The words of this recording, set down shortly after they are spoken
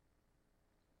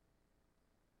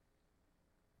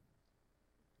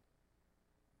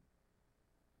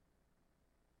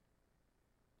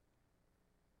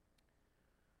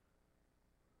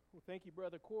Well, thank you,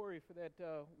 Brother Corey, for that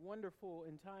wonderful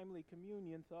and timely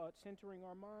communion thought, centering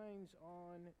our minds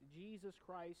on Jesus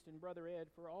Christ, and Brother Ed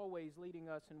for always leading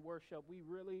us in worship. We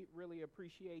really, really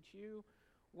appreciate you.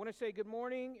 I want to say good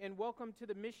morning and welcome to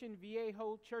the Mission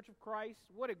Viejo Church of Christ.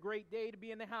 What a great day to be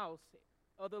in the house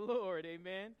of the Lord,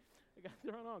 amen. I got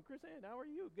thrown on. Chris Ann, how are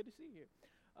you? Good to see you.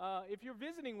 If you're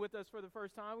visiting with us for the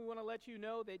first time, we want to let you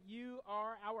know that you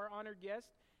are our honored guest,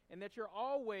 and that you're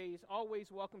always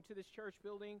welcome to this church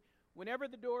building whenever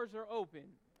the doors are open.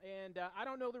 And I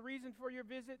don't know the reason for your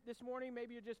visit this morning.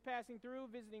 Maybe you're just passing through,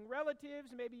 visiting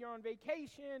relatives. Maybe you're on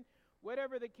vacation.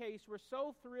 Whatever the case, we're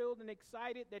so thrilled and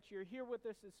excited that you're here with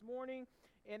us this morning.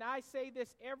 And I say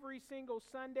this every single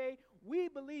Sunday. We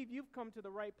believe you've come to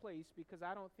the right place, because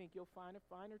I don't think you'll find a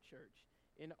finer church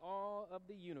in all of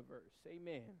the universe.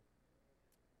 Amen.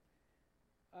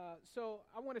 So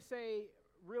I want to say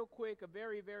real quick, a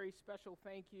very, very special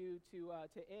thank you to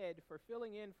Ed for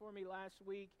filling in for me last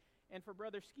week, and for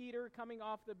Brother Skeeter coming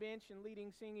off the bench and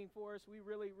leading singing for us. We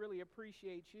really, really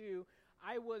appreciate you.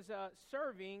 I was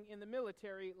serving in the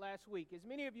military last week. As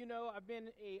many of you know, I've been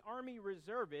an Army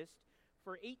reservist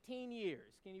for 18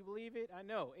 years. Can you believe it? I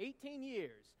know, 18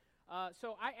 years.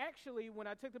 So I actually, when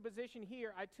I took the position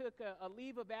here, I took a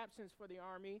leave of absence for the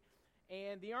Army.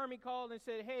 And the Army called and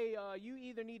said, hey, you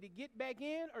either need to get back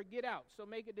in or get out, so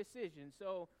make a decision.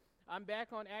 So I'm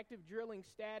back on active drilling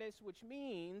status, which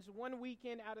means one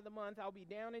weekend out of the month I'll be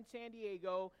down in San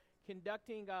Diego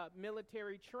conducting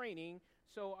military training.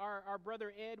 So our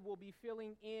brother Ed will be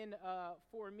filling in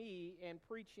for me and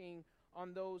preaching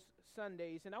on those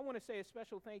Sundays. And I want to say a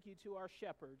special thank you to our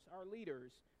shepherds, our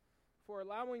leaders, for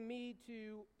allowing me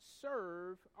to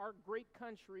serve our great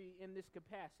country in this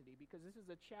capacity, because this is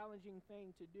a challenging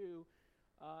thing to do.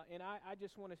 And I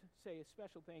just want to say a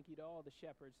special thank you to all the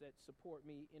shepherds that support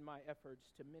me in my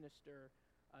efforts to minister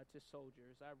to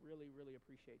soldiers. I really, really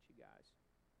appreciate you guys.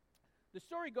 The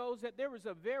story goes that there was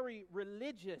a very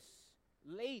religious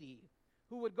lady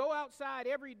who would go outside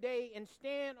every day and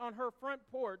stand on her front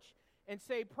porch and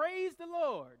say, "Praise the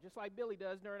Lord," just like Billy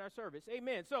does during our service.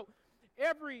 Amen. So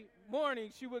every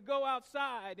morning she would go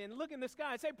outside and look in the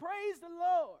sky and say, "Praise the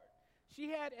Lord." She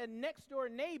had a next-door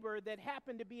neighbor that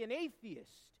happened to be an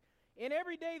atheist. And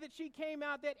every day that she came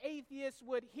out, that atheist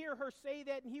would hear her say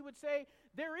that, and he would say,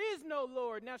 "There is no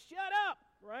Lord. Now shut up,"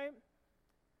 right?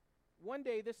 One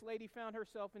day this lady found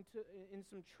herself in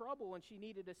some trouble, and she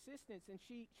needed assistance, and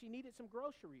she needed some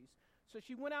groceries. So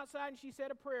she went outside and she said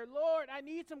a prayer, "Lord, I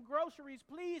need some groceries.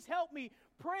 Please help me.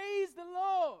 Praise the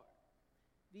Lord."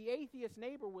 The atheist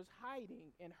neighbor was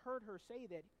hiding and heard her say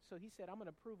that, so he said, "I'm going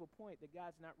to prove a point that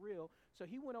God's not real." So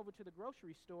he went over to the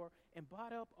grocery store and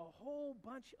bought up a whole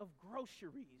bunch of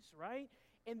groceries, right?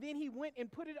 And then he went and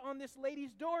put it on this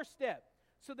lady's doorstep.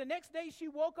 So the next day she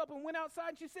woke up and went outside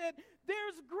and she said,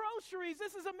 "There's groceries.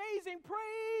 This is amazing.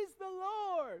 Praise the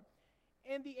Lord."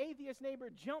 And the atheist neighbor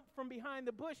jumped from behind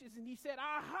the bushes and he said,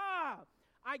 "Aha!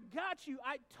 I got you.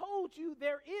 I told you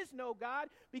there is no God,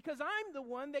 because I'm the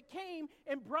one that came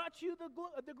and brought you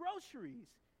the groceries."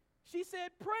 She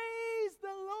said, "Praise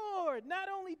the Lord. Not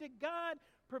only did God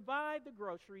provide the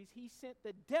groceries, he sent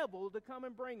the devil to come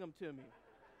and bring them to me."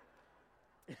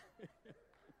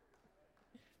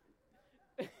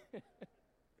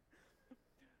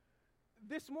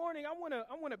 This morning, I want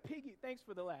to thanks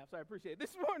for the laughs. I appreciate it.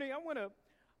 This morning, I want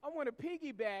to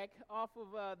piggyback off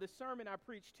of the sermon I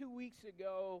preached 2 weeks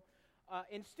ago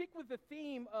and stick with the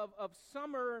theme of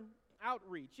summer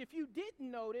outreach. If you didn't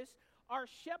notice, our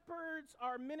shepherds,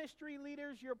 our ministry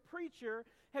leaders, your preacher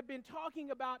have been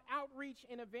talking about outreach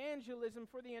and evangelism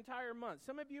for the entire month.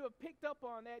 Some of you have picked up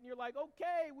on that and you're like,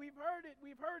 "Okay, we've heard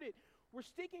it. We're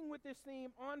sticking with this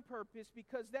theme on purpose,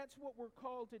 because that's what we're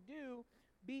called to do,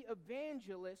 be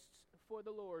evangelists for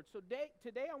the Lord. So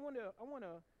today I want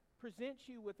to present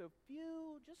you with a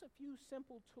few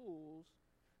simple tools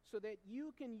so that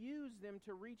you can use them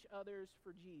to reach others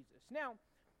for Jesus. Now,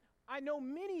 I know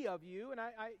many of you, and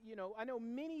I know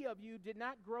many of you did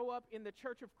not grow up in the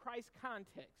Church of Christ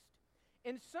context.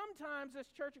 And sometimes as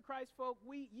Church of Christ folk,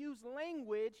 we use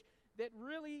language that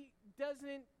really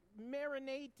doesn't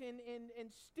marinate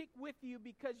and stick with you,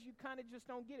 because you kind of just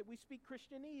don't get it. We speak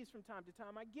Christianese from time to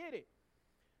time. I get it.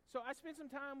 So I spent some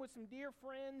time with some dear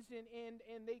friends,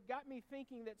 and they got me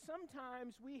thinking that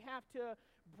sometimes we have to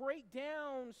break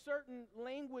down certain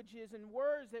languages and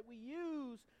words that we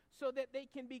use so that they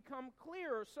can become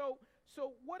clearer. So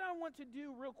what I want to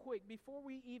do real quick before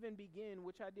we even begin,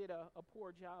 which I did a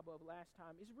poor job of last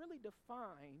time, is really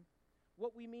define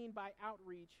what we mean by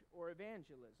outreach or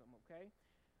evangelism, okay?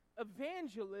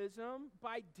 Evangelism,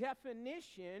 by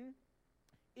definition,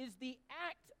 is the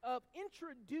act of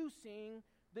introducing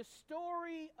the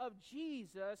story of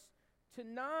Jesus to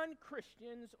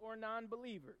non-Christians or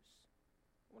non-believers.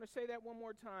 I want to say that one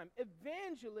more time.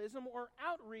 Evangelism or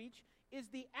outreach is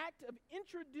the act of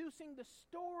introducing the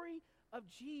story of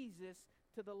Jesus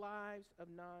to the lives of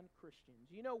non-Christians.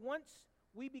 You know, once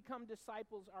we become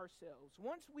disciples ourselves,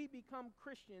 once we become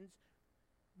Christians,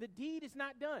 the deed is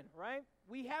not done, right?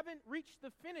 We haven't reached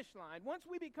the finish line. Once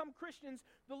we become Christians,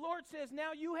 the Lord says,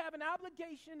 now you have an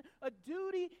obligation, a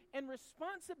duty, and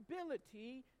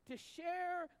responsibility to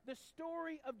share the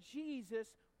story of Jesus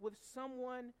with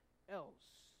someone else.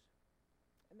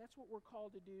 And that's what we're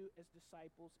called to do as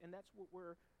disciples, and that's what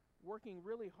we're working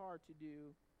really hard to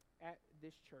do at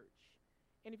this church.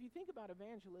 And if you think about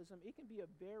evangelism, it can be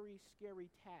a very scary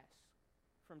task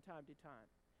from time to time.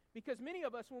 Because many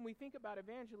of us, when we think about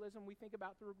evangelism, we think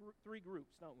about three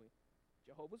groups, don't we?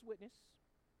 Jehovah's Witness,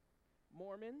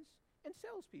 Mormons, and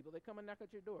salespeople that come and knock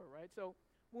at your door, right? So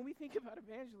when we think about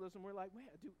evangelism, we're like, well,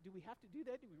 do we have to do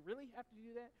that? Do we really have to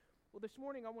do that? Well, this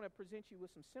morning I want to present you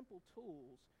with some simple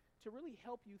tools to really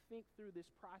help you think through this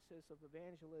process of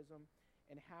evangelism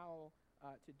and how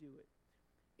to do it.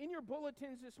 In your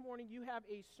bulletins this morning, you have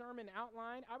a sermon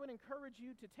outline. I would encourage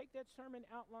you to take that sermon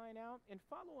outline out and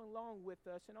follow along with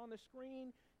us. And on the screen,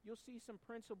 you'll see some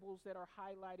principles that are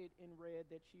highlighted in red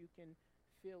that you can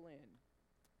fill in.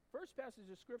 First passage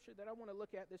of scripture that I want to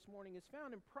look at this morning is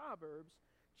found in Proverbs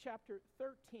chapter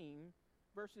 13,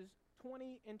 verses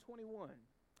 20 and 21.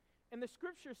 And the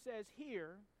scripture says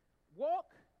here, walk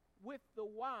with the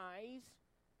wise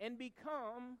and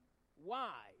become wise,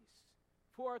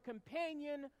 for a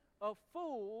companion of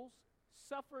fools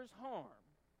suffers harm.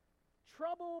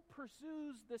 Trouble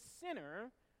pursues the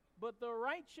sinner, but the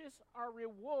righteous are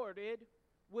rewarded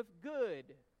with good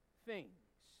things.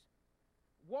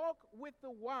 Walk with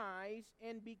the wise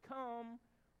and become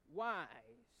wise.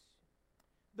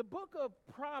 The book of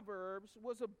Proverbs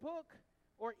was a book,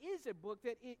 or is a book,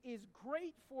 that it is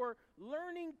great for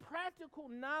learning practical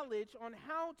knowledge on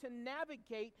how to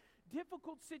navigate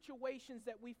difficult situations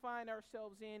that we find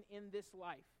ourselves in this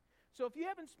life. So if you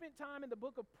haven't spent time in the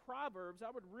book of Proverbs,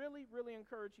 I would really, really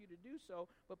encourage you to do so.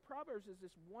 But Proverbs is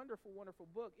this wonderful, wonderful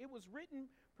book. It was written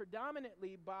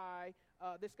predominantly by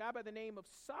this guy by the name of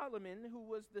Solomon, who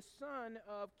was the son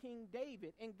of King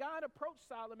David. And God approached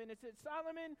Solomon and said,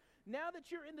 Solomon, now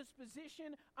that you're in this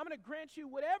position, I'm going to grant you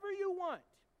whatever you want.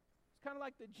 It's kind of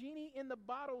like the genie in the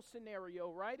bottle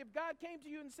scenario, right? If God came to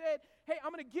you and said, hey,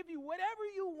 I'm going to give you whatever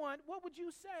you want, what would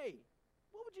you say?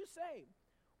 What would you say?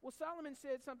 Well, Solomon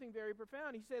said something very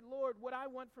profound. He said, Lord, what I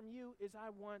want from you is I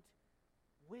want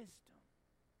wisdom.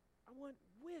 I want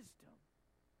wisdom.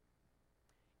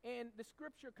 And the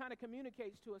scripture kind of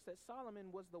communicates to us that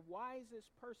Solomon was the wisest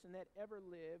person that ever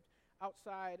lived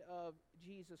outside of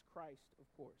Jesus Christ, of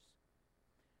course.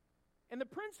 And the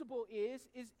principle is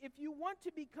if you want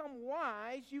to become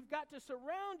wise, you've got to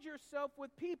surround yourself with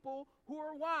people who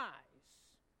are wise.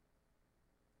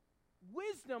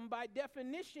 Wisdom, by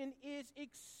definition, is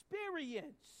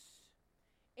experience.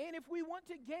 And if we want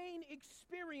to gain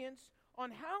experience on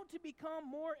how to become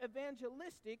more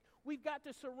evangelistic, we've got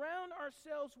to surround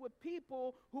ourselves with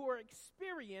people who are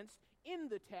experienced in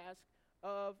the task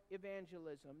of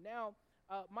evangelism. Now,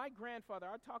 my grandfather,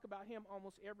 I talk about him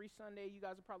almost every Sunday. You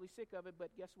guys are probably sick of it, but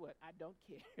guess what? I don't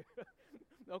care.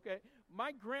 Okay?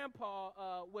 My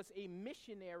grandpa was a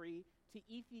missionary to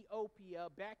Ethiopia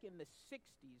back in the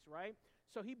 60s, right?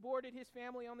 So he boarded his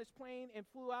family on this plane and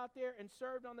flew out there and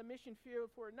served on the mission field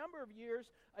for a number of years,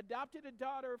 adopted a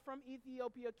daughter from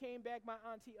Ethiopia, came back, my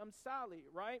auntie Amsali,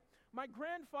 right? My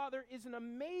grandfather is an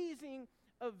amazing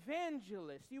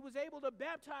evangelist. He was able to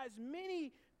baptize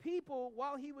many people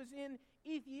while he was in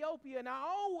Ethiopia, and I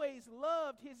always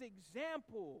loved his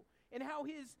example and how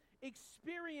his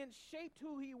experience shaped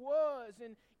who he was.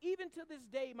 And even to this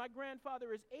day, my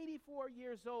grandfather is 84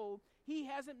 years old. He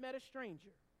hasn't met a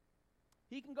stranger.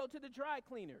 He can go to the dry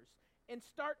cleaners and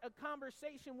start a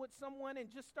conversation with someone and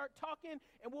just start talking,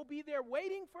 and we'll be there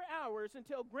waiting for hours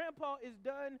until Grandpa is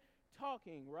done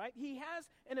talking, right? He has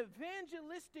an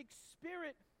evangelistic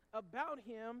spirit about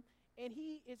him, and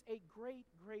he is a great,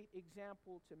 great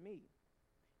example to me.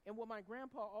 And what my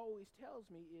grandpa always tells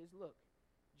me is, look,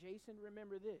 Jason,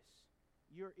 remember this.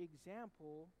 Your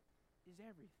example is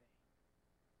everything.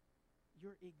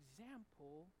 Your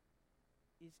example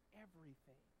is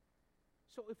everything.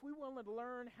 So if we want to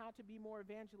learn how to be more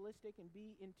evangelistic and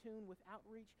be in tune with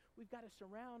outreach, we've got to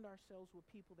surround ourselves with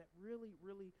people that really,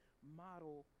 really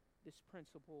model this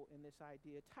principle and this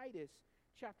idea. Titus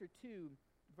chapter 2,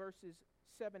 verses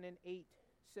 7 and 8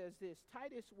 says this.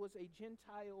 Titus was a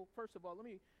Gentile. First of all, let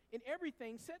me In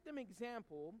everything, set them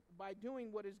example by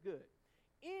doing what is good.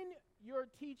 In your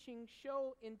teaching,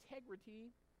 show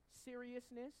integrity,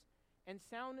 seriousness, and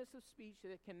soundness of speech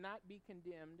that cannot be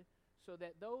condemned, so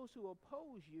that those who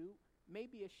oppose you may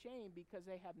be ashamed because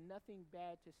they have nothing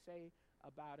bad to say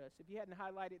about us. If you hadn't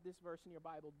highlighted this verse in your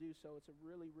Bible, do so. It's a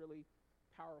really, really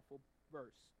powerful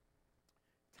verse.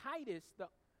 Titus, the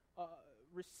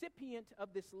recipient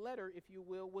of this letter, if you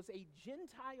will, was a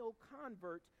Gentile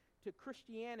convert to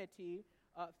Christianity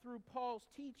through Paul's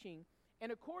teaching.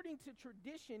 And according to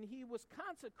tradition, he was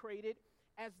consecrated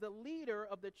as the leader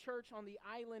of the church on the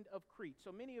island of Crete.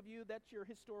 So many of you, that's your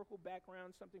historical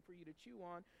background, something for you to chew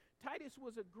on. Titus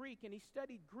was a Greek, and he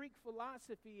studied Greek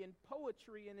philosophy and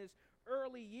poetry in his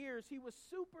early years. He was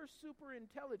super, super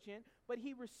intelligent, but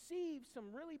he received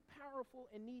some really powerful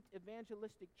and neat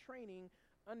evangelistic training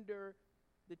under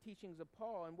the teachings of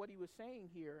Paul. And what he was saying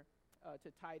here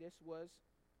to Titus was,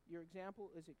 your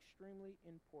example is extremely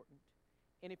important.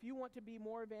 And if you want to be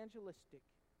more evangelistic,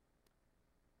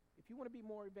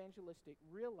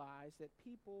 realize that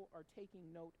people are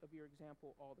taking note of your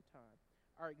example all the time.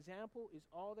 Our example is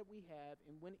all that we have,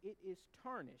 and when it is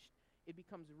tarnished, it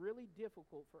becomes really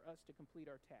difficult for us to complete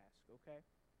our task, okay?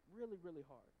 Really, really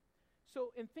hard.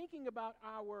 So in thinking about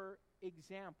our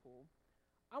example,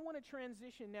 I want to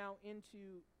transition now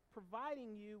into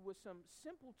providing you with some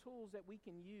simple tools that we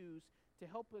can use to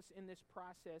help us in this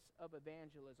process of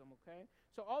evangelism, okay?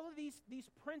 So all of these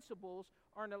principles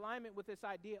are in alignment with this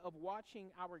idea of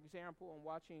watching our example and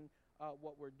watching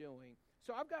what we're doing.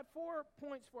 So I've got 4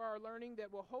 points for our learning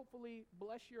that will hopefully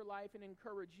bless your life and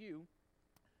encourage you.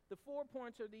 The 4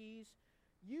 points are these: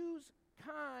 use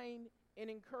kind and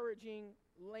encouraging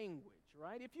language,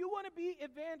 right? If you want to be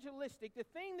evangelistic, the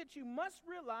thing that you must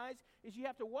realize is you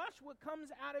have to watch what comes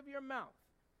out of your mouth.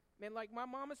 And like my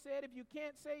mama said, if you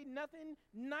can't say nothing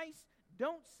nice,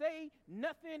 don't say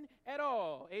nothing at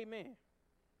all. Amen.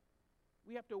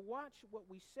 We have to watch what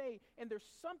we say, and there's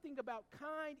something about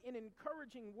kind and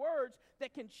encouraging words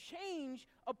that can change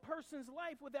a person's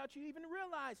life without you even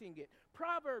realizing it.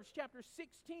 Proverbs chapter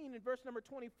 16 and verse number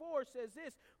 24 says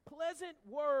this: pleasant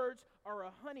words are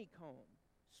a honeycomb,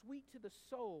 sweet to the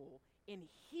soul and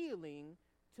healing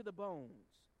to the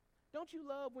bones. Don't you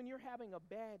love when you're having a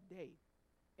bad day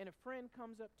and a friend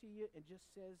comes up to you and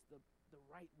just says the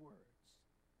right words?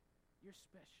 You're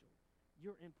special.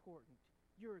 You're important.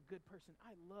 You're a good person.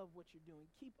 I love what you're doing.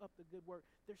 Keep up the good work.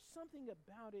 There's something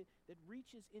about it that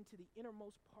reaches into the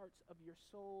innermost parts of your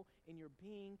soul and your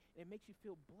being, and it makes you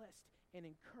feel blessed and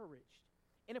encouraged.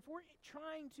 And if we're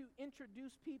trying to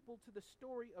introduce people to the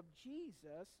story of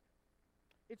Jesus,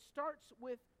 it starts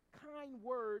with kind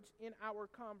words in our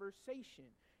conversation.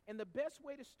 And the best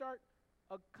way to start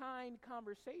a kind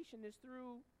conversation is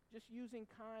through just using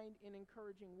kind and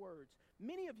encouraging words.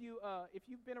 Many of you, if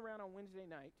you've been around on Wednesday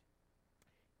night,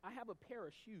 I have a pair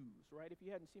of shoes, right? If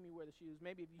you hadn't seen me wear the shoes,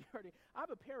 maybe if you heard it, I have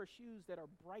a pair of shoes that are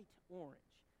bright orange.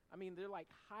 I mean, they're like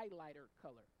highlighter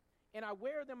color. And I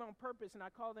wear them on purpose, and I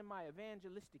call them my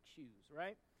evangelistic shoes,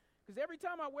 right? Because every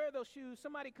time I wear those shoes,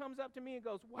 somebody comes up to me and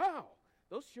goes, wow,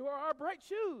 those sure are bright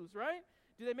shoes, right?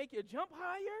 Do they make you jump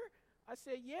higher? I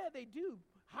say, yeah, they do.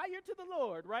 Higher to the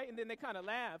Lord, right? And then they kind of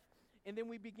laugh. And then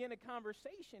we begin a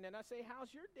conversation, and I say,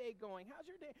 how's your day going? How's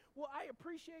your day? Well, I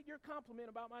appreciate your compliment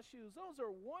about my shoes. Those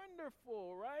are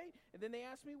wonderful, right? And then they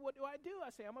ask me, what do? I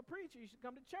say, I'm a preacher. You should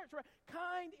come to church, right?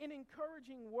 Kind and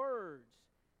encouraging words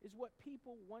is what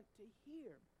people want to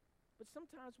hear. But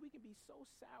sometimes we can be so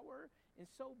sour and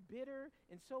so bitter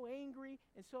and so angry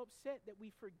and so upset that we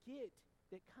forget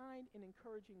that kind and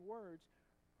encouraging words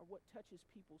are what touches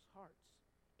people's hearts.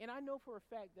 And I know for a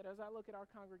fact that as I look at our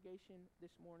congregation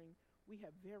this morning, we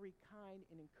have very kind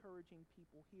and encouraging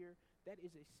people here. That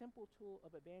is a simple tool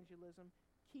of evangelism.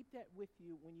 Keep that with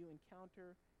you when you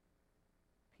encounter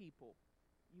people.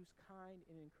 Use kind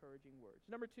and encouraging words.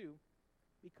 Number 2,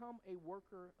 become a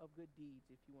worker of good deeds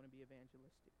if you want to be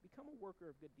evangelistic. Become a worker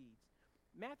of good deeds.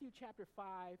 Matthew chapter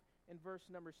 5 and verse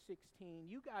number 16.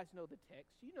 You guys know the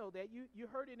text. You know that. You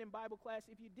heard it in Bible class.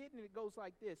 If you didn't, it goes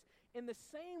like this. In the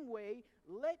same way,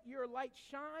 let your light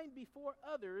shine before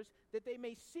others, that they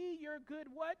may see your good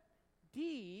what?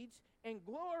 Deeds, and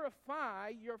glorify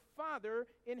your Father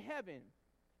in heaven.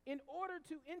 In order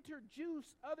to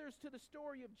introduce others to the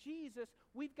story of Jesus,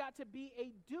 we've got to be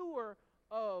a doer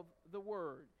of the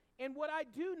word. And what I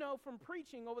do know from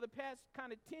preaching over the past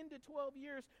kind of 10 to 12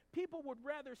 years, people would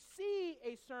rather see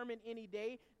a sermon any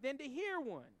day than to hear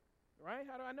one, right?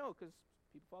 How do I know? Because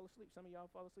people fall asleep. Some of y'all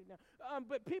fall asleep now.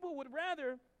 But people would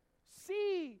rather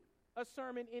see a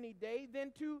sermon any day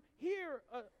than to hear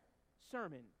a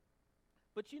sermon.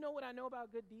 But you know what I know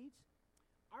about good deeds?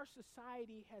 our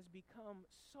society has become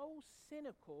so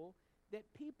cynical that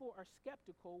people are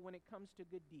skeptical when it comes to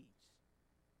good deeds.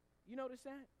 You notice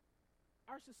that?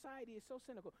 Our society is so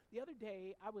cynical. The other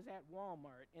day, I was at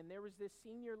Walmart, and there was this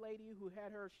senior lady who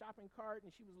had her shopping cart,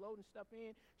 and she was loading stuff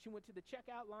in. She went to the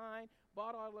checkout line,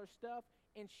 bought all her stuff,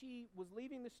 and she was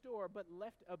leaving the store but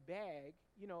left a bag.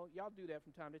 You know, y'all do that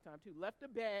from time to time, too. Left a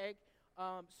bag.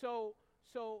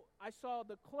 So I saw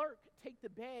the clerk take the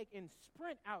bag and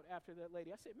sprint out after that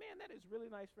lady. I said, man, that is really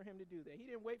nice for him to do that. He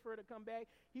didn't wait for her to come back.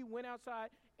 He went outside,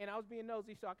 and I was being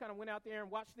nosy, so I kind of went out there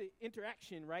and watched the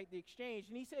interaction, right, the exchange.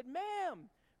 And he said, ma'am,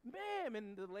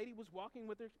 and the lady was walking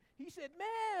with her. He said,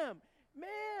 ma'am,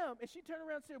 and she turned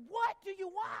around and said, what do you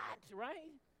want,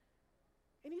 right?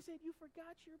 And he said, you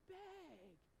forgot your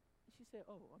bag. And she said,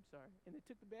 oh, I'm sorry. And they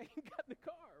took the bag and got in the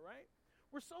car, right?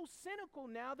 We're so cynical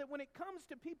now that when it comes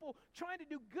to people trying to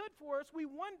do good for us, we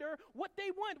wonder what they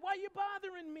want. Why are you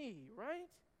bothering me, right?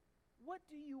 What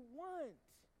do you want?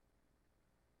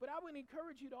 But I would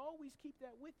encourage you to always keep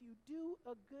that with you. Do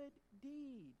a good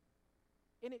deed.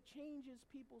 And it changes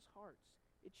people's hearts.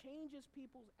 It changes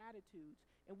people's attitudes.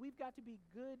 And we've got to be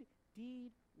good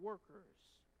deed workers.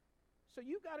 So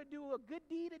you've got to do a good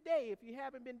deed a day if you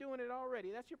haven't been doing it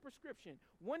already. That's your prescription.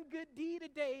 One good deed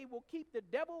a day will keep the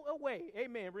devil away.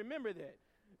 Amen. Remember that.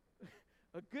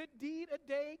 A good deed a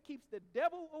day keeps the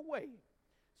devil away.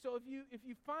 So if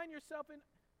you find yourself in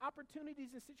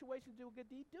opportunities and situations to do a good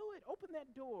deed, do it. Open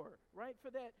that door, right,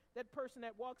 for that person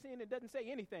that walks in and doesn't say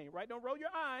anything, right? Don't roll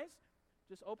your eyes.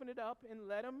 Just open it up and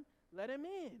let him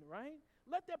in, right?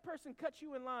 Let that person cut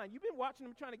you in line. You've been watching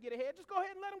them trying to get ahead. Just go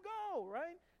ahead and let them go,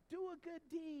 right? Do a good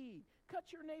deed.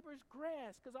 Cut your neighbor's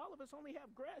grass, because all of us only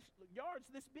have grass yards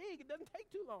this big. It doesn't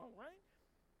take too long, right?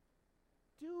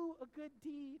 Do a good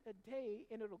deed a day,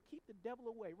 and it'll keep the devil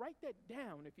away. Write that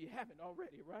down if you haven't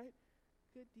already, right?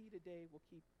 Good deed a day will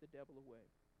keep the devil away.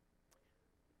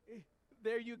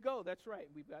 There you go. That's right.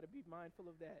 We've got to be mindful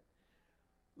of that.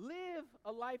 Live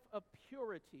a life of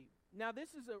purity. Now, this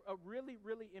is a really,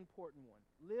 really important one.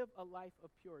 Live a life of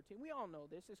purity. And we all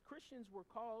know this. As Christians, we're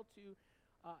called to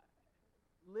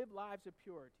live lives of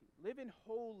purity. Live in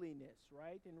holiness,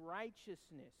 right? In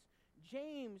righteousness.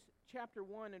 James chapter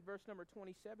 1 and verse number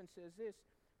 27 says this,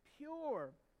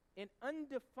 pure and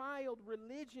undefiled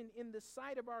religion in the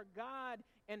sight of our God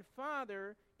and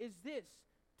Father is this,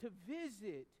 to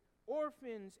visit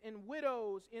orphans and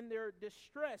widows in their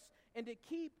distress and to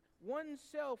keep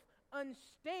oneself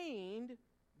unstained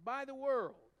by the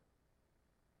world.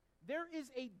 There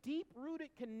is a deep-rooted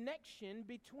connection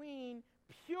between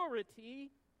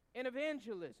purity and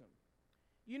evangelism.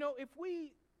 You know, if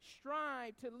we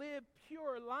strive to live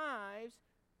pure lives,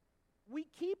 we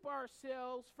keep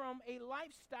ourselves from a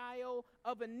lifestyle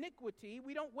of iniquity.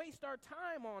 We don't waste our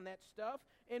time on that stuff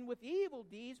and with evil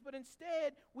deeds, but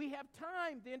instead we have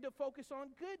time then to focus on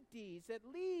good deeds that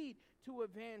lead to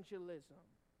evangelism.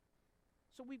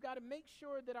 So we've got to make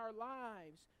sure that our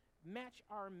lives match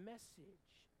our message.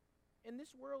 And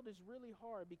this world is really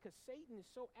hard because Satan is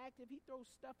so active. He throws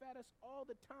stuff at us all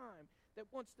the time that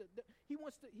he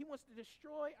wants to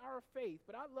destroy our faith.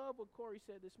 But I love what Corey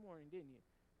said this morning, didn't you?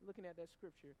 Looking at that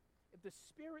scripture. If the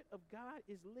Spirit of God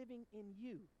is living in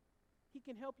you, he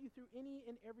can help you through any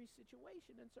and every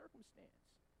situation and circumstance.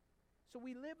 So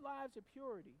we live lives of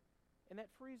purity, and that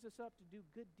frees us up to do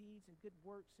good deeds and good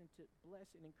works and to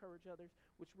bless and encourage others,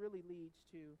 which really leads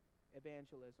to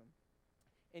evangelism.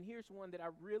 And here's one that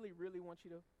I really, really want you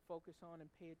to focus on and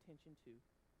pay attention to.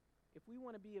 If we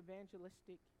want to be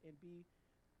evangelistic and be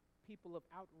people of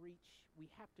outreach,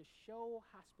 we have to show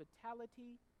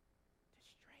hospitality to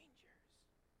strangers.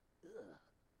 Ugh.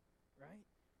 Right?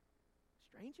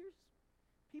 Strangers?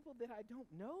 People that I don't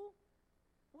know?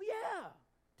 Well, yeah,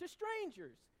 to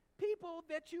strangers. People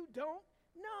that you don't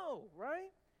know,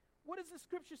 right? What does the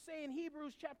scripture say in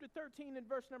Hebrews chapter 13 and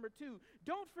verse number 2?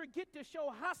 Don't forget to show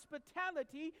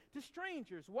hospitality to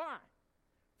strangers. Why?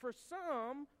 For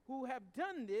some who have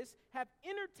done this have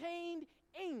entertained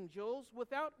angels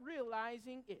without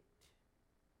realizing it.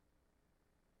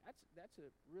 That's a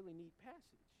really neat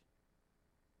passage.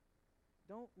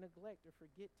 Don't neglect or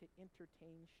forget to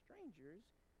entertain strangers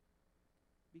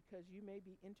because you may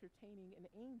be entertaining an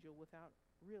angel without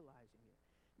realizing it.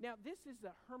 Now, this is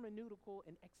a hermeneutical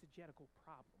and exegetical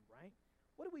problem, right?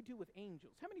 What do we do with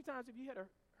angels? How many times have you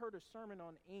heard a sermon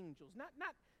on angels?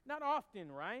 Not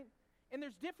often, right? And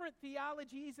there's different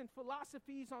theologies and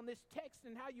philosophies on this text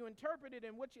and how you interpret it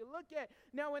and what you look at.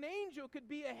 Now, an angel could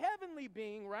be a heavenly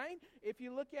being, right? If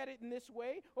you look at it in this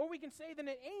way. Or we can say that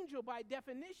an angel, by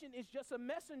definition, is just a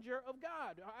messenger of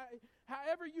God.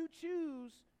 However you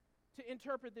choose to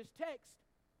interpret this text.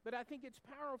 but I think it's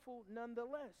powerful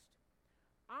nonetheless.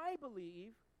 I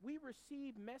believe we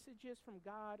receive messages from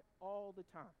God all the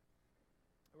time,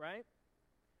 right?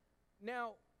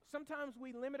 Now, sometimes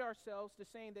we limit ourselves to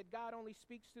saying that God only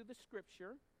speaks through the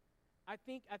Scripture. I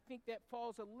think that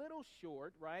falls a little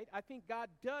short, right? I think God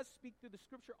does speak through the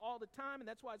Scripture all the time, and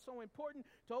that's why it's so important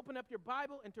to open up your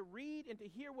Bible and to read and to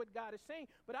hear what God is saying.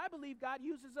 But I believe God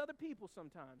uses other people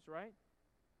sometimes, right,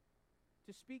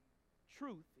 to speak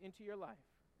truth into your life,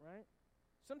 right?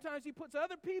 Sometimes he puts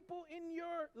other people in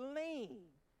your lane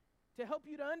to help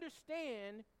you to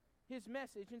understand his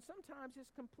message, and sometimes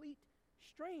it's complete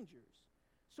strangers.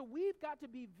 So we've got to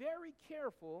be very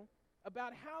careful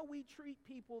about how we treat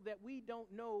people that we don't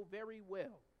know very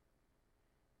well.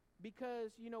 Because,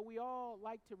 we all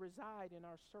like to reside in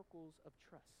our circles of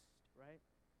trust, right?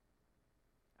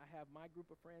 I have my group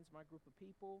of friends, my group of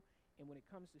people, and when it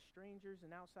comes to strangers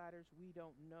and outsiders, we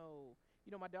don't know.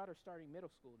 My daughter's starting middle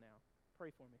school now.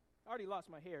 Pray for me. I already lost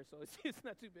my hair, so it's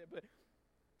not too bad, but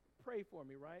pray for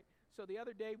me, right? So the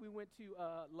other day we went to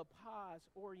La Paz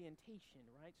orientation,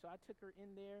 right? So I took her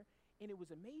in there, and it was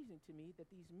amazing to me that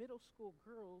these middle school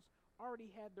girls already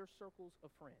had their circles of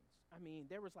friends. I mean,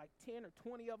 there was like 10 or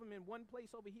 20 of them in one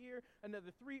place over here,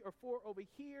 another 3 or 4 over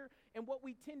here. And what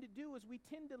we tend to do is we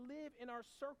tend to live in our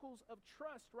circles of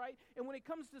trust, right? And when it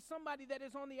comes to somebody that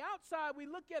is on the outside, we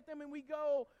look at them and we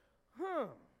go,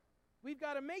 we've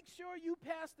got to make sure you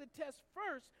pass the test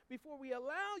first before we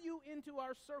allow you into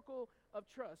our circle of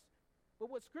trust. But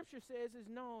what Scripture says is,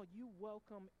 no, you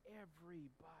welcome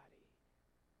everybody.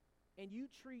 And you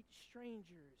treat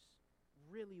strangers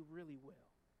really, really well,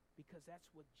 because that's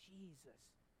what Jesus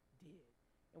did.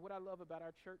 And what I love about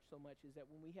our church so much is that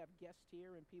when we have guests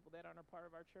here and people that aren't a part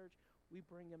of our church, we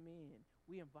bring them in.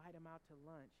 We invite them out to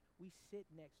lunch. We sit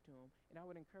next to them. And I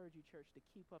would encourage you, church, to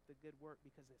keep up the good work,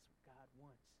 because that's what God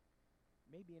wants.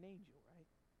 Maybe an angel, right?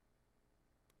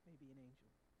 Maybe an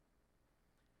angel.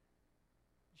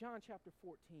 John chapter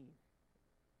 14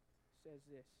 says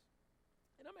this.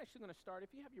 And I'm actually going to start.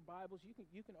 If you have your Bibles, you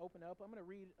can open up. I'm going to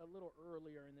read a little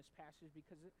earlier in this passage,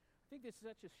 because I think this is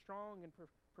such a strong and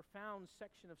profound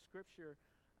section of Scripture,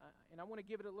 and I want to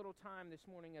give it a little time this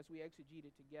morning as we exegete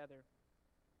it together.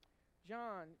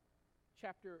 John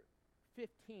chapter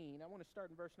 15, I want to start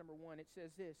in verse number 1. It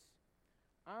says this: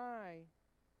 I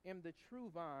am the true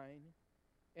vine,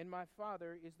 and my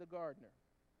Father is the gardener.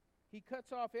 He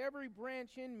cuts off every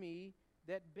branch in me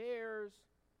that bears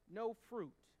no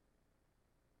fruit.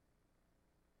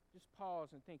 Just pause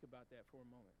and think about that for a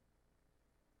moment.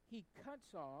 He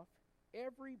cuts off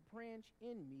every branch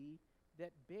in me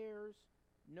that bears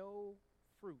no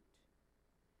fruit.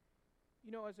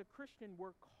 As a Christian,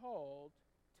 we're called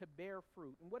to bear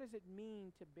fruit. And what does it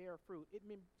mean to bear fruit? It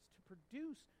means to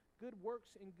produce good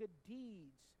works and good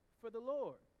deeds for the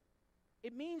Lord.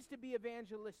 It means to be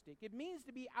evangelistic. It means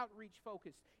to be outreach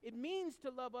focused. It means to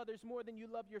love others more than you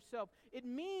love yourself. It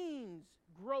means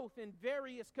growth in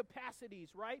various capacities,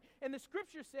 right? And the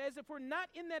Scripture says if we're not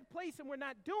in that place and we're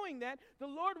not doing that, the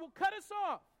Lord will cut us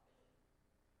off.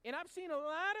 And I've seen a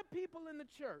lot of people in the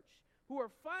church who are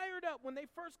fired up when they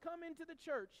first come into the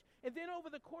church, and then over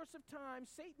the course of time,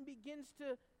 Satan begins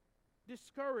to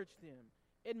discourage them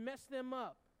and mess them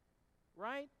up,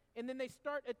 right? And then they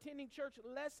start attending church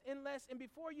less and less, and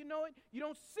before you know it, you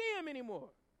don't see them anymore.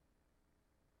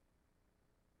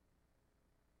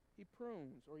 He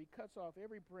prunes, or he cuts off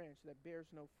every branch that bears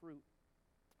no fruit,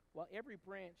 while every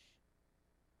branch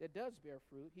that does bear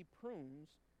fruit, he prunes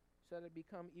so that it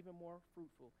become even more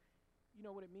fruitful. You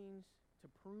know what it means to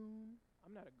prune?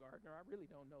 I'm not a gardener. I really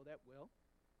don't know that well,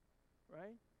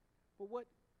 right? But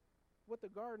what the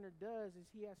gardener does is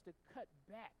he has to cut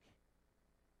back,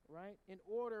 right, in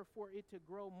order for it to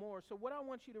grow more. So what I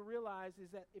want you to realize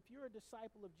is that if you're a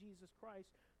disciple of Jesus Christ,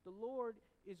 the Lord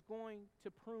is going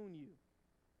to prune you.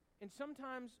 And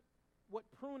sometimes what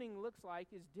pruning looks like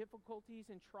is difficulties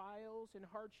and trials and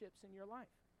hardships in your life.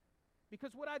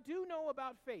 Because what I do know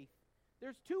about faith,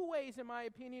 there's 2 ways, in my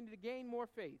opinion, to gain more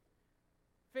faith.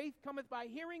 Faith cometh by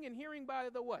hearing, and hearing by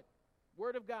the what?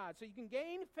 Word of God. So you can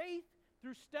gain faith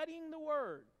through studying the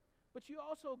Word, but you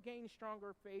also gain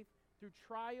stronger faith through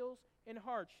trials and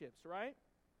hardships, right?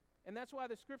 And that's why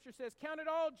the Scripture says, count it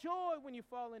all joy when you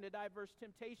fall into diverse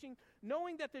temptation,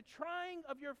 knowing that the trying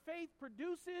of your faith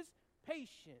produces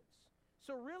patience.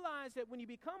 So realize that when you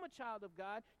become a child of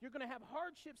God, you're going to have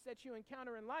hardships that you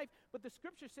encounter in life, but the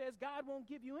Scripture says God won't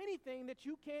give you anything that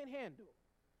you can't handle.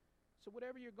 So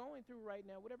whatever you're going through right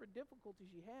now, whatever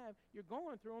difficulties you have, you're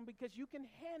going through them because you can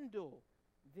handle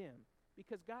them,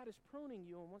 because God is pruning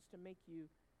you and wants to make you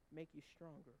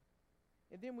stronger.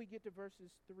 And then we get to verses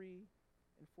 3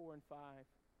 and 4 and 5.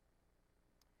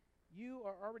 You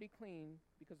are already clean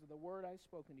because of the word I've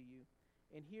spoken to you.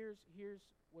 And here's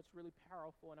what's really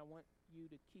powerful, and I want you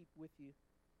to keep with you.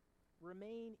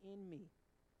 Remain in me,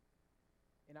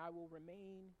 and I will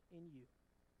remain in you.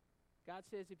 God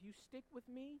says, if you stick with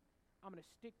me, I'm going to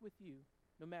stick with you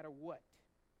no matter what.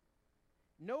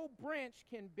 No branch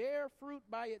can bear fruit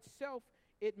by itself.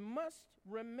 It must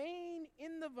remain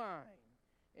in the vine,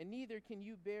 and neither can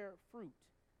you bear fruit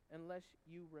unless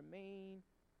you remain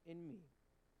in me.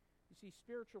 You see,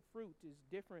 spiritual fruit is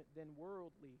different than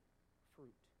worldly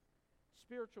fruit.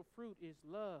 Spiritual fruit is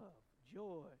love,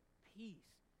 joy, peace,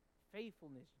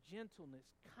 faithfulness, gentleness,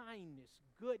 kindness,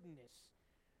 goodness.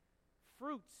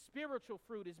 Spiritual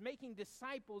fruit is making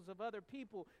disciples of other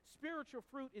people. Spiritual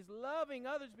fruit is loving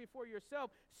others before yourself.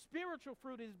 Spiritual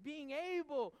fruit is being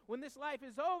able, when this life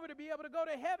is over, to be able to go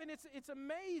to heaven. It's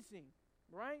amazing,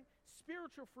 right?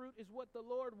 Spiritual fruit is what the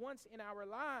Lord wants in our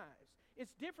lives.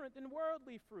 It's different than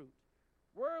worldly fruit.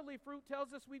 Worldly fruit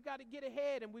tells us we've got to get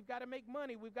ahead and we've got to make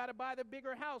money. We've got to buy the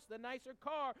bigger house, the nicer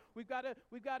car. We've got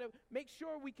to make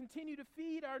sure we continue to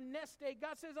feed our nest egg.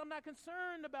 God says, I'm not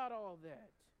concerned about all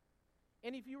that.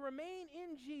 And if you remain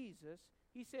in Jesus,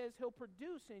 he says he'll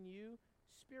produce in you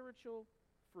spiritual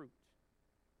fruit.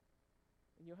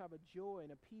 And you'll have a joy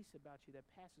and a peace about you that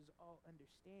passes all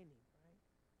understanding, right?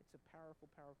 It's a powerful,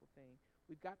 powerful thing.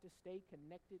 We've got to stay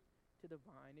connected to the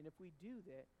vine. And if we do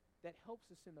that, that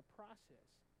helps us in the process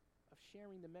of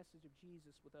sharing the message of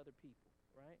Jesus with other people,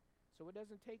 right? So it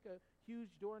doesn't take a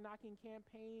huge door-knocking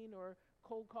campaign or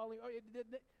cold calling.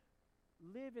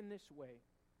 Live in this way,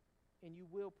 and you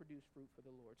will produce fruit for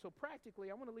the Lord. So practically,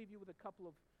 I want to leave you with a couple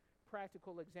of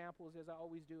practical examples, as I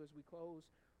always do as we close.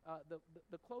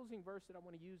 The closing verse that I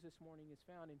want to use this morning is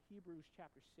found in Hebrews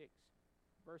chapter 6,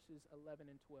 verses 11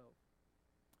 and 12.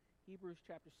 Hebrews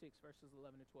chapter 6, verses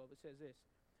 11 and 12. It says this: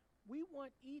 we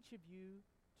want each of you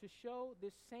to show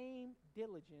this same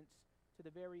diligence to the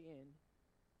very end,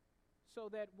 so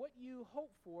that what you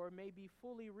hope for may be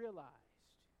fully realized.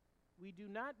 We do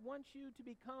not want you to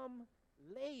become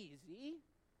lazy,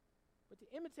 but to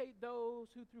imitate those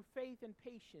who through faith and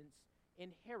patience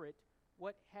inherit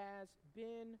what has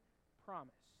been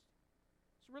promised.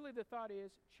 So really the thought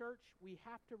is, church, we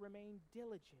have to remain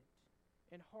diligent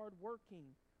and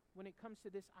hardworking when it comes to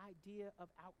this idea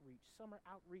of outreach, summer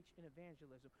outreach and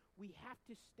evangelism. We have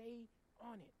to stay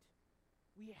on it.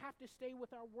 We have to stay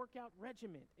with our workout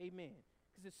regimen, amen.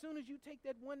 Because as soon as you take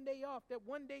that one day off, that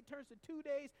one day turns to 2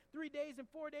 days, 3 days,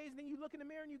 and 4 days, and then you look in the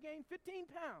mirror and you gain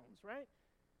 15 pounds, right?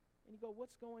 And you go,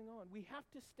 what's going on? We have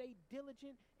to stay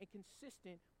diligent and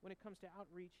consistent when it comes to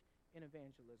outreach and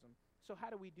evangelism. So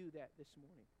how do we do that this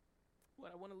morning?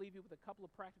 Well, I want to leave you with a couple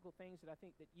of practical things that I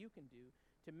think that you can do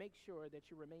to make sure that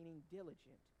you're remaining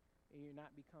diligent and you're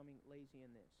not becoming lazy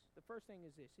in this. The first thing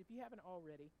is this: if you haven't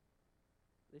already,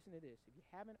 listen to this, if you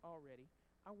haven't already,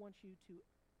 I want you to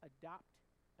adopt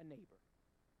a neighbor.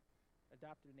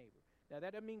 Adopt a neighbor. Now,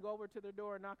 that doesn't mean go over to their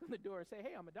door and knock on the door and say,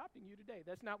 hey, I'm adopting you today.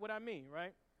 That's not what I mean,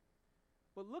 right?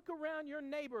 But look around your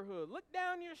neighborhood. Look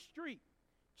down your street.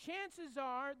 Chances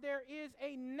are there is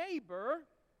a neighbor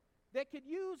that could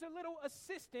use a little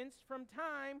assistance from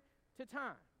time to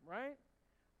time, right?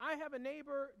 I have a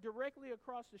neighbor directly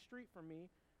across the street from me.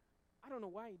 I don't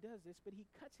know why he does this, but he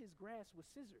cuts his grass with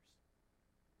scissors.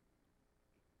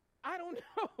 I don't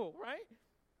know, right?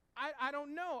 I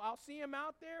don't know. I'll see him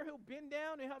out there. He'll bend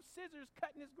down and have scissors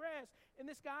cutting his grass. And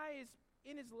this guy is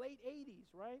in his late 80s,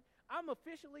 right? I'm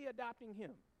officially adopting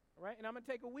him, right? And I'm going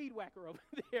to take a weed whacker over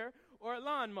there or a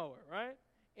lawnmower, right?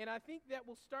 And I think that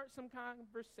will start some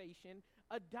conversation.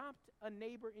 Adopt a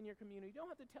neighbor in your community. You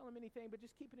don't have to tell him anything, but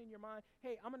just keep it in your mind.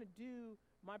 Hey, I'm going to do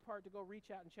my part to go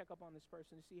reach out and check up on this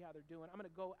person to see how they're doing. I'm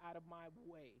going to go out of my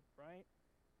way, right?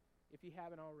 If you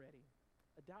haven't already.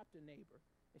 Adopt a neighbor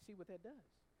and see what that does.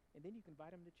 And then you can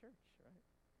invite them to church, right?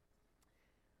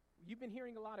 You've been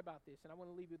hearing a lot about this, and I want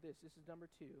to leave you with this. This is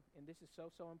number 2, and this is so,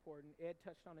 so important. Ed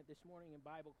touched on it this morning in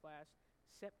Bible class.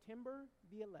 September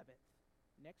the 11th,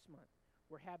 next month,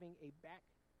 we're having a Back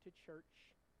to Church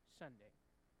Sunday.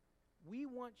 We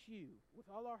want you,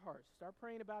 with all our hearts, start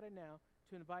praying about it now,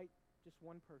 to invite just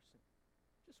one person.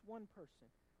 Just one person.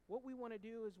 What we want to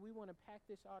do is we want to pack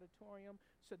this auditorium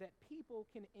so that people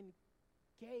can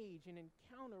engage and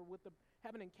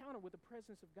have an encounter with the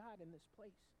presence of God in this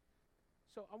place.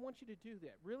 So I want you to do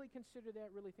that. Really consider that.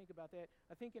 Really think about that.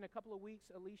 I think in a couple of weeks,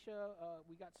 Alicia,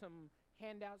 we got some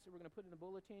handouts that we're going to put in the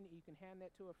bulletin. You can hand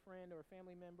that to a friend or a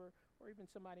family member or even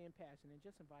somebody in passing and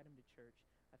just invite them to church.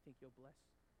 I think you'll bless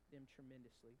them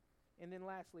tremendously. And then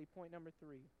lastly, point number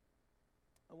 3,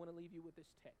 I want to leave you with this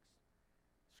text.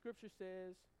 Scripture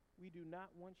says, we do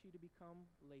not want you to become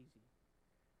lazy.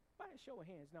 By a show of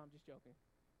hands. No, I'm just joking.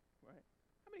 Right?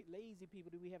 How many lazy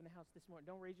people do we have in the house this morning?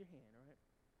 Don't raise your hand, all right?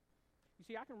 You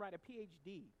see, I can write a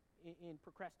PhD in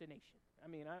procrastination. I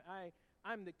mean,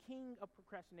 I'm the king of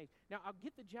procrastination. Now, I'll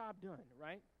get the job done,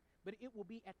 right? But it will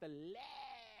be at the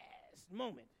last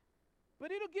moment.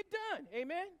 But it'll get done.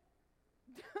 Amen?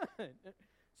 Done.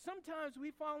 Sometimes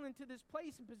we fall into this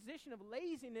place and position of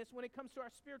laziness when it comes to our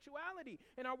spirituality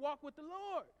and our walk with the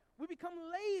Lord. We become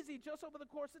lazy just over the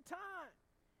course of time.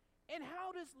 And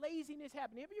how does laziness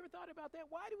happen? Have you ever thought about that?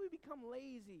 Why do we become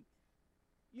lazy?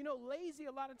 You know, lazy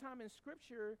a lot of time in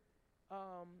Scripture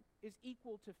is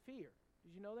equal to fear.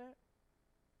 Did you know that?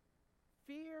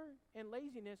 Fear and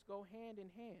laziness go hand in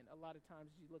hand a lot of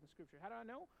times as you look in Scripture. How do I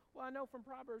know? Well, I know from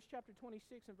Proverbs chapter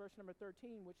 26 and verse number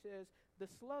 13, which says, the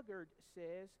sluggard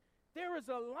says, there is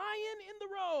a lion in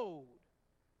the road,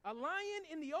 a lion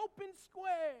in the open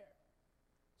square.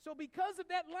 So because of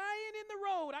that lion in the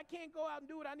road, I can't go out and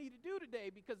do what I need to do today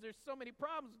because there's so many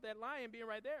problems with that lion being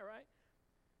right there, right?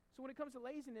 So when it comes to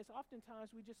laziness,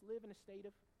 oftentimes we just live in a state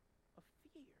of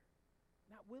fear,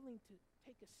 not willing to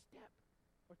take a step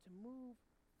or to move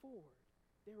forward.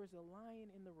 There is a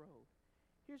lion in the road.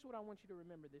 Here's what I want you to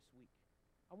remember this week.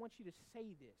 I want you to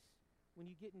say this when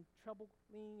you get in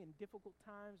troubling and difficult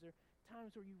times or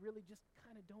times where you really just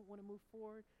kind of don't want to move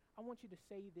forward. I want you to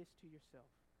say this to yourself.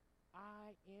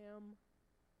 I am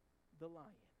the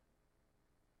lion.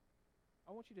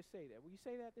 I want you to say that. Will you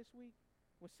say that this week?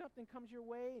 When something comes your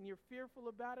way and you're fearful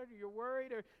about it or you're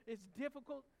worried or it's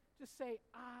difficult, just say,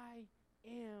 I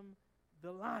am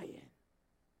the lion.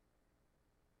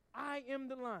 I am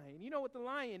the lion. You know what the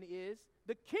lion is?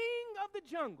 The king of the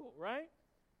jungle, right?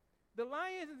 The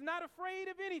lion is not afraid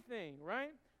of anything,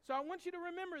 right? So I want you to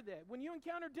remember that. When you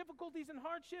encounter difficulties and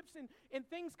hardships and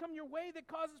things come your way that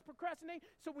causes procrastination,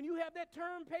 so when you have that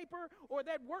term paper or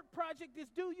that work project is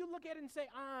due, you look at it and say,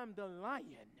 I'm the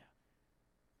lion.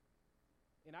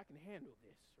 And I can handle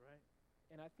this, right?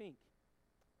 And I think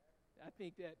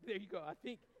that, there you go. I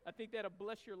think that'll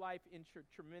bless your life in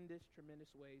tremendous,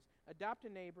 tremendous ways. Adopt a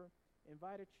neighbor,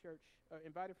 invite a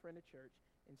friend to church,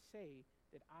 and say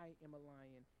that I am a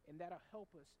lion. And that'll help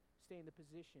us stay in the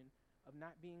position of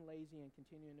not being lazy and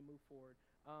continuing to move forward.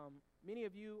 Many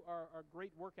of you are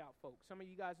great workout folks. Some of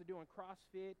you guys are doing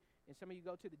CrossFit, and some of you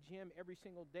go to the gym every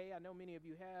single day. I know many of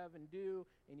you have and do,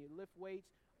 and you lift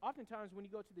weights. Oftentimes when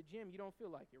you go to the gym, you don't feel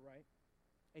like it, right?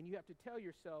 And you have to tell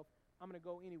yourself, I'm going to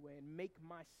go anyway and make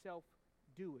myself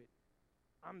do it.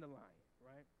 I'm the lion,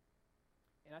 right?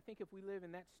 And I think if we live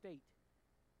in that state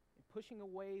and pushing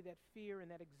away that fear and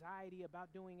that anxiety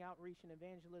about doing outreach and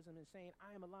evangelism and saying,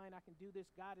 I am a lion, I can do this,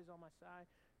 God is on my side,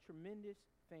 tremendous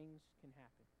things can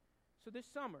happen. So this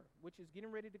summer, which is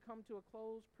getting ready to come to a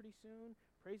close pretty soon,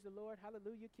 praise the Lord,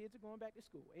 hallelujah, kids are going back to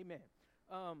school, amen.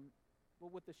 But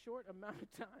with the short amount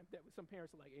of time that some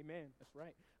parents are like, amen, that's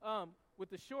right. With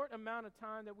the short amount of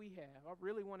time that we have, I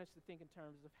really want us to think in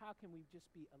terms of how can we just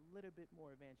be a little bit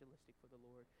more evangelistic for the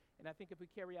Lord. And I think if we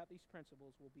carry out these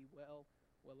principles, we'll be well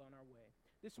on our way.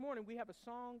 This morning, we have a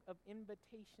song of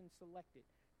invitation selected.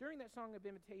 During that song of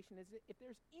invitation, if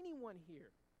there's anyone here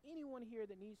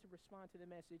that needs to respond to the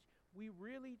message, we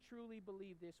really, truly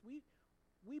believe this. We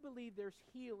believe there's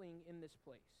healing in this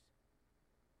place.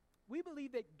 We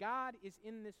believe that God is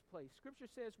in this place. Scripture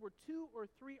says where 2 or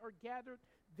 3 are gathered,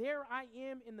 there I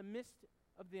am in the midst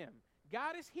of them.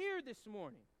 God is here this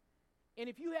morning. And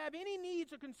if you have any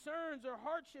needs or concerns or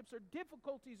hardships or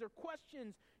difficulties or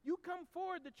questions, you come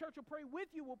forward. The church will pray with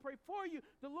you. We'll pray for you.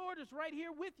 The Lord is right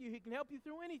here with you. He can help you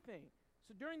through anything.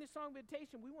 So during this song of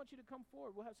invitation, we want you to come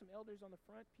forward. We'll have some elders on the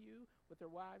front pew with their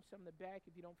wives, some in the back.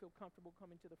 If you don't feel comfortable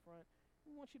coming to the front,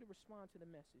 we want you to respond to the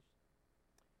message.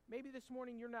 Maybe this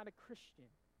morning you're not a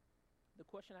Christian. The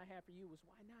question I have for you is,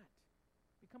 why not?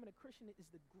 Becoming a Christian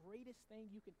is the greatest thing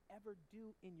you can ever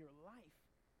do in your life.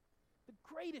 The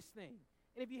greatest thing.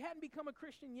 And if you hadn't become a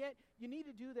Christian yet, you need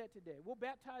to do that today. We'll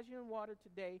baptize you in water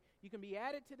today. You can be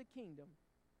added to the kingdom.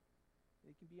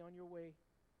 You can be on your way,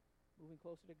 moving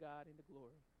closer to God and to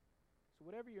glory. So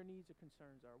whatever your needs or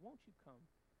concerns are, won't you come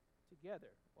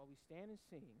together while we stand and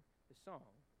sing the song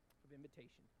of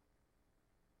invitation?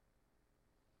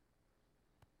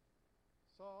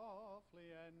 Softly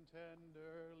and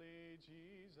tenderly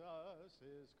Jesus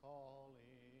is calling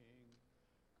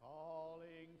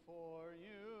for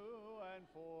you and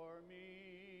for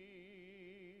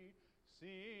me.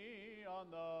 See on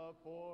the porch